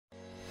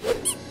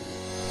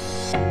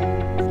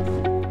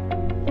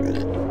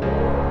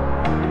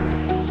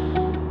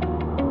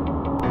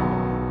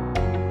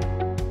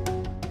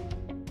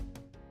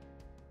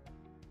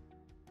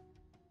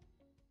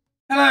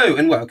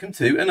and welcome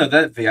to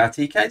another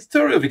VRTK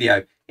tutorial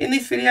video. In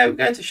this video we're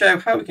going to show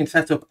how we can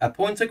set up a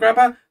pointer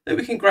grabber that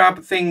we can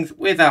grab things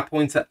with our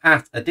pointer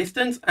at a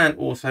distance and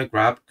also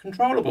grab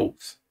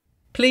controllables.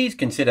 Please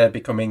consider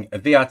becoming a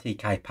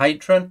VRTK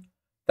patron.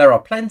 There are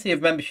plenty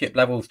of membership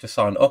levels to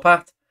sign up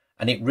at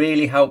and it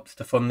really helps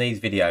to fund these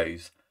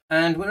videos.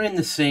 And we're in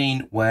the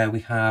scene where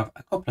we have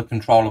a couple of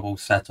controllables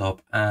set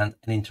up and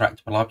an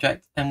interactable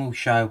object, and we'll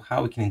show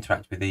how we can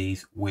interact with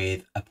these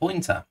with a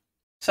pointer.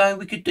 So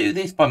we could do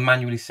this by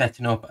manually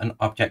setting up an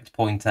object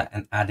pointer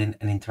and adding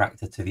an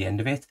interactor to the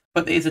end of it.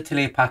 But there is a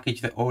Tilia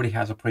package that already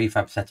has a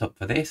prefab set up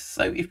for this.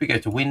 So if we go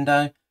to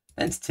Window,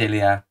 then to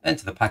Tilia, then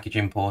to the Package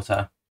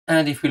Importer.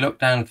 And if we look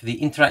down for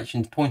the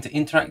Interactions Pointer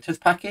Interactors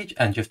package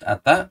and just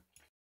add that.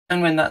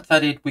 And when that's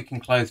added, we can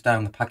close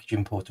down the Package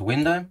Importer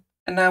window.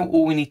 And now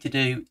all we need to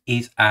do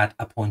is add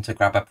a pointer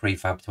grabber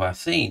prefab to our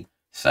scene.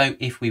 So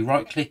if we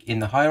right click in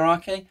the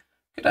hierarchy,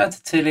 go down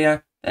to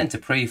Tilia, then to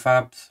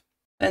prefabs,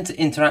 then to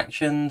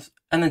interactions,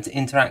 and then to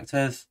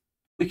interactors,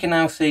 we can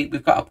now see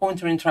we've got a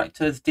pointer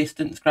interactors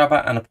distance grabber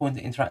and a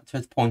pointer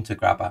interactors pointer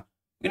grabber.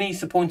 We're going to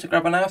use the pointer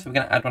grabber now, so we're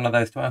going to add one of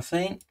those to our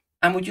scene.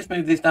 And we'll just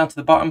move this down to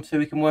the bottom so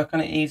we can work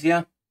on it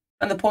easier.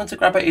 And the pointer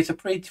grabber is a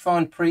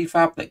predefined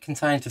prefab that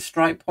contains a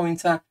stripe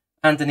pointer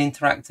and an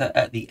interactor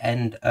at the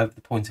end of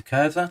the pointer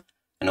cursor.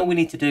 And all we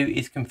need to do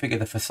is configure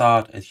the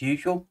facade as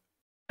usual.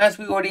 As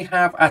we already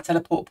have our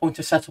teleport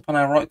pointer set up on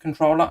our right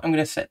controller, I'm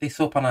going to set this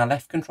up on our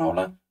left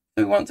controller.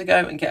 So we want to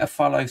go and get a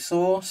follow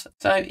source.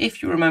 So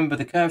if you remember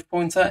the curved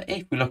pointer,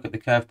 if we look at the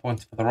curved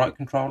pointer for the right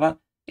controller,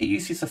 it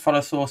uses the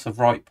follow source of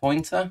right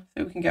pointer.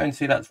 So we can go and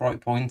see that's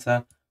right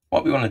pointer.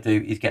 What we want to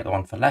do is get the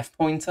one for left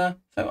pointer.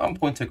 So on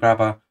pointer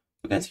grabber,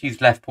 we're going to use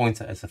left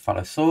pointer as the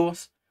follow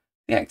source.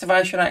 The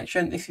activation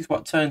action, this is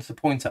what turns the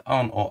pointer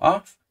on or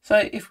off.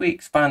 So if we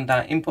expand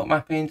our input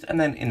mappings and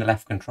then in the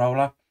left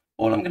controller,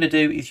 all I'm going to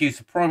do is use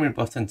the primary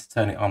button to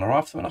turn it on or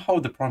off. So when I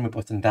hold the primary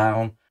button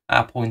down,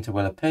 our pointer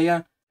will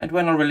appear. And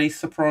when I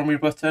release the primary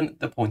button,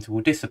 the pointer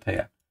will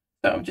disappear.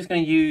 So I'm just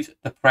going to use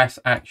the press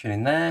action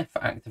in there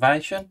for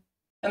activation.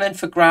 And then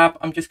for grab,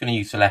 I'm just going to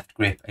use the left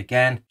grip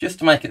again, just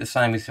to make it the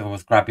same as if I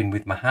was grabbing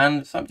with my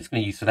hand. So I'm just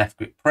going to use the left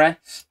grip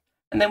press.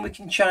 And then we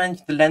can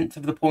change the length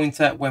of the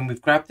pointer when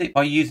we've grabbed it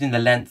by using the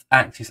length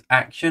axis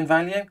action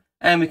value.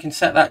 And we can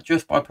set that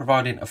just by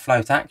providing a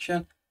float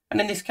action. And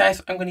in this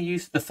case, I'm going to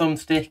use the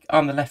thumbstick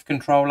on the left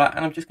controller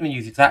and I'm just going to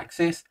use its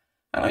axis.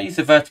 And I'll use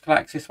the vertical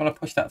axis. When I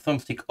push that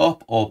thumbstick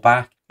up or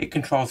back, it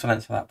controls the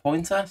length of that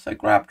pointer. So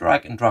grab,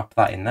 drag and drop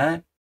that in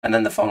there. And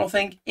then the final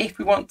thing, if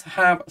we want to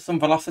have some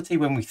velocity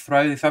when we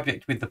throw this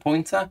object with the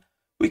pointer,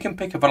 we can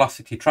pick a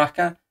velocity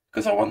tracker.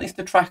 Because I want this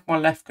to track my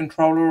left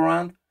controller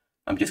around,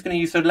 I'm just going to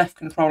use the left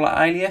controller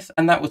alias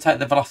and that will take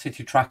the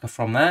velocity tracker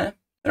from there.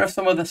 There are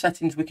some other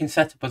settings we can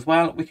set up as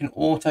well. We can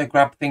auto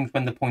grab things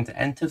when the pointer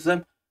enters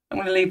them. I'm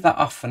going to leave that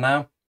off for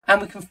now.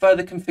 And we can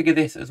further configure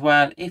this as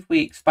well. If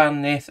we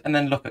expand this and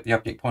then look at the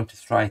object pointer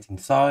straight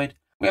inside,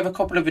 we have a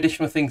couple of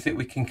additional things that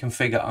we can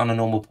configure on a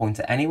normal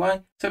pointer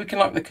anyway. So we can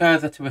lock the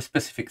cursor to a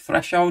specific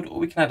threshold, or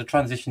we can add a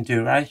transition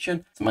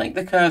duration to make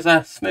the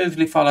cursor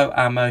smoothly follow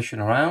our motion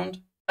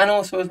around. And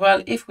also as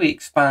well, if we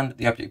expand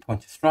the object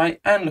pointer straight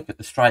and look at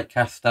the strike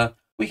caster,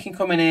 we can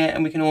come in here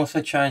and we can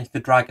also change the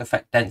drag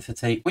effect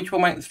density, which will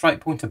make the strike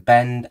pointer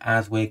bend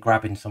as we're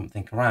grabbing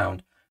something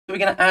around. So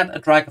we're going to add a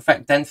drag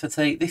effect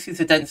density. This is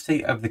the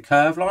density of the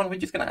curve line. We're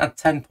just going to add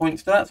 10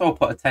 points to that. So I'll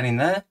put a 10 in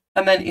there.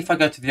 And then if I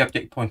go to the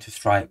object pointer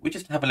straight, we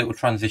just have a little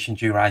transition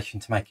duration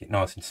to make it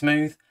nice and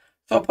smooth.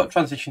 So I'll put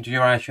transition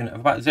duration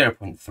of about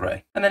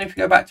 0.3. And then if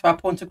we go back to our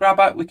pointer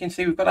grabber, we can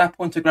see we've got our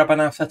pointer grabber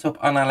now set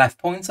up on our left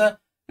pointer.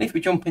 And if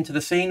we jump into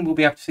the scene, we'll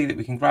be able to see that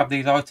we can grab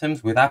these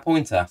items with our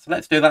pointer. So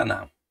let's do that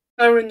now.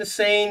 So we're in the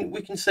scene,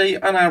 we can see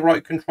on our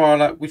right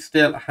controller, we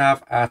still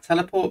have our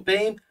teleport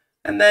beam.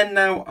 And then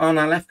now on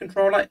our left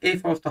controller,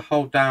 if I was to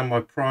hold down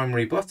my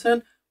primary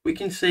button, we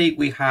can see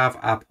we have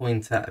our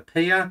pointer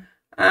appear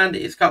and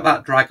it's got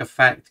that drag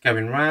effect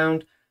going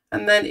round.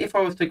 And then if I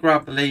was to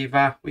grab the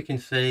lever, we can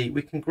see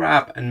we can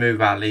grab and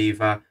move our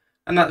lever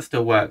and that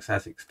still works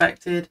as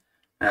expected.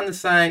 And the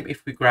same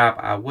if we grab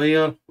our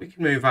wheel, we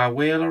can move our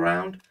wheel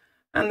around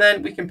and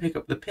then we can pick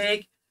up the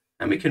pig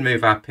and we can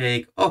move our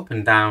pig up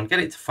and down, get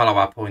it to follow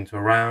our pointer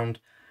around.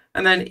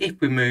 And then if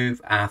we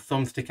move our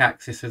thumbstick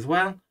axis as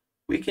well,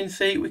 we can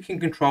see we can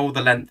control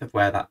the length of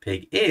where that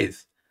pig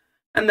is.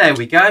 And there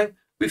we go.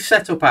 We've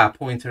set up our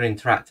pointer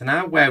interactor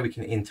now where we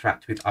can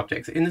interact with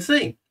objects in the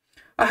scene.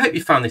 I hope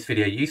you found this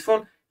video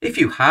useful. If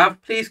you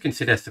have, please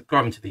consider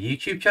subscribing to the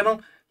YouTube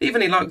channel. Leave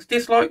any likes,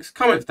 dislikes,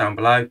 comments down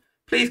below.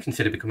 Please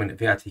consider becoming a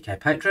VRTK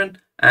patron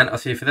and I'll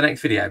see you for the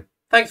next video.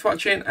 Thanks for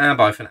watching and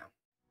bye for now.